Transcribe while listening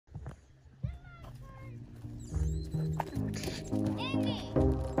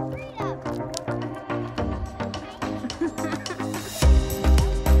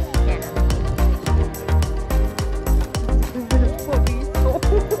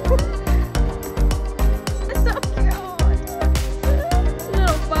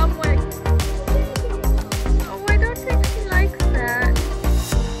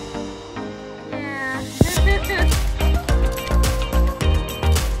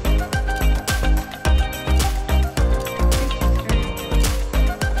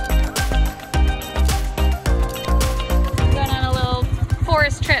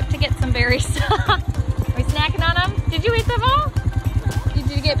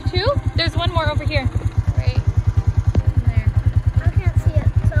Two? There's one more over here. Right in there. I can't see it,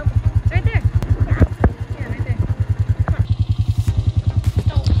 so. It's right there. Yeah, right there.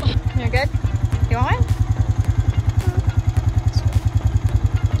 Oh. You're good? You want one?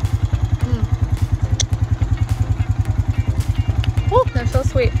 Oh, they're so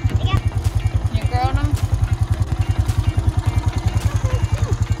sweet. Yeah. You're growing them?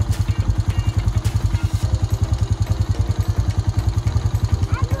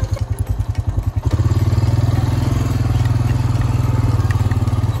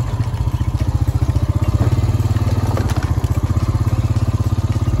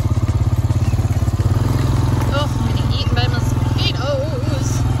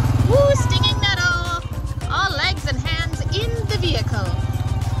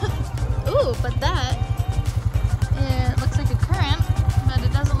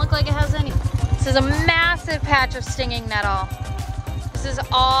 This is a massive patch of stinging nettle. This is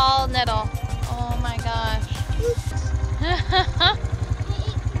all nettle. Oh my gosh.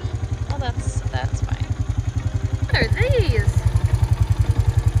 Oh, that's fine. What are these?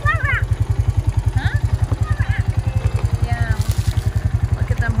 Huh? Yeah.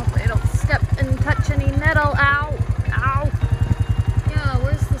 Look at them. Hopefully I don't step and touch any nettle. Ow. Ow. Yeah,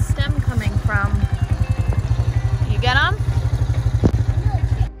 where's the stem coming from? You get them?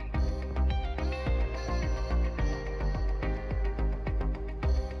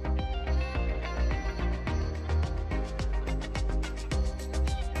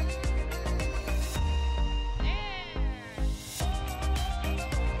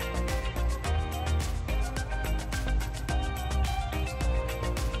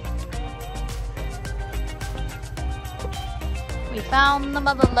 We found the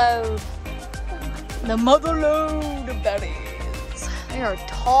mother lode. The mother lode of berries. They are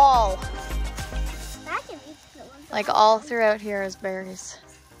tall. Like all throughout here is berries.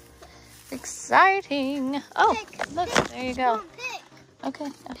 Exciting. Oh, look, there you go. Okay.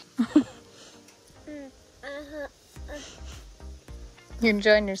 You're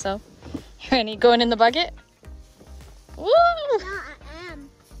enjoying yourself. You ready? Going in the bucket? Woo!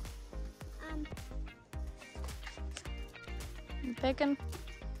 You picking?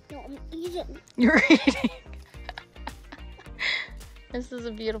 No, I'm eating. You're eating. This is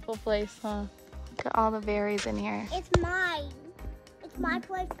a beautiful place, huh? Look at all the berries in here. It's mine. It's my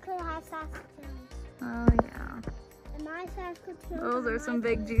place because I have Saskatoons. Oh, yeah. And my Saskatoons. Those are some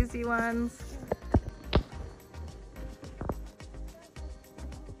big juicy ones.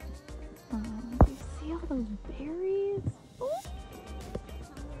 Oh, do you see all those berries? Ooh.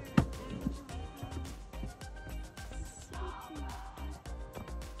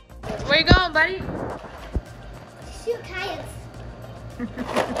 Where you going, buddy? Shoot coyotes.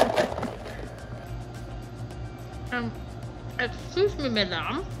 Excuse me,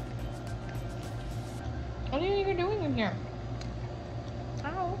 madam. What are you doing in here?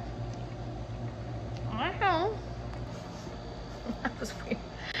 Ow. Ow. That was weird.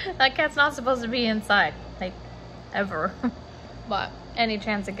 That cat's not supposed to be inside, like, ever. But any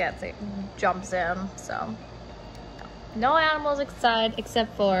chance it gets, it jumps in, so. No animals inside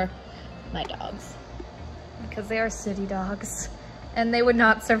except for my dogs, because they are city dogs and they would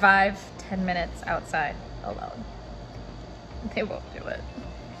not survive 10 minutes outside alone. They won't do it.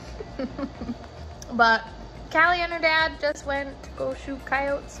 But Callie and her dad just went to go shoot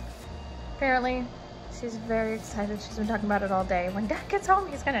coyotes. Apparently, she's very excited. She's been talking about it all day. When Dad gets home,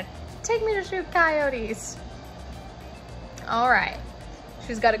 he's gonna take me to shoot coyotes. All right.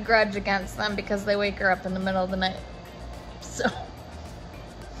 She's got a grudge against them because they wake her up in the middle of the night. So,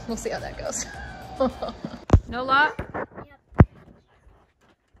 we'll see how that goes. No lot?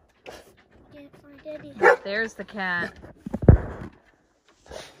 Yep. There's the cat.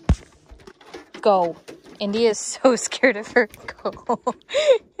 Go. Indy is so scared of her. Go.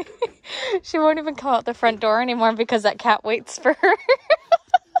 She won't even come out the front door anymore because that cat waits for her.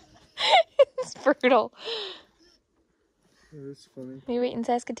 It's brutal. That's funny. You eating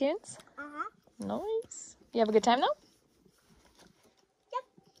Saskatoons? Uh-huh. Nice. You have a good time though? Yep.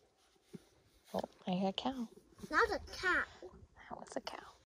 Oh, I hear a cow. Not a cat. That was a cow.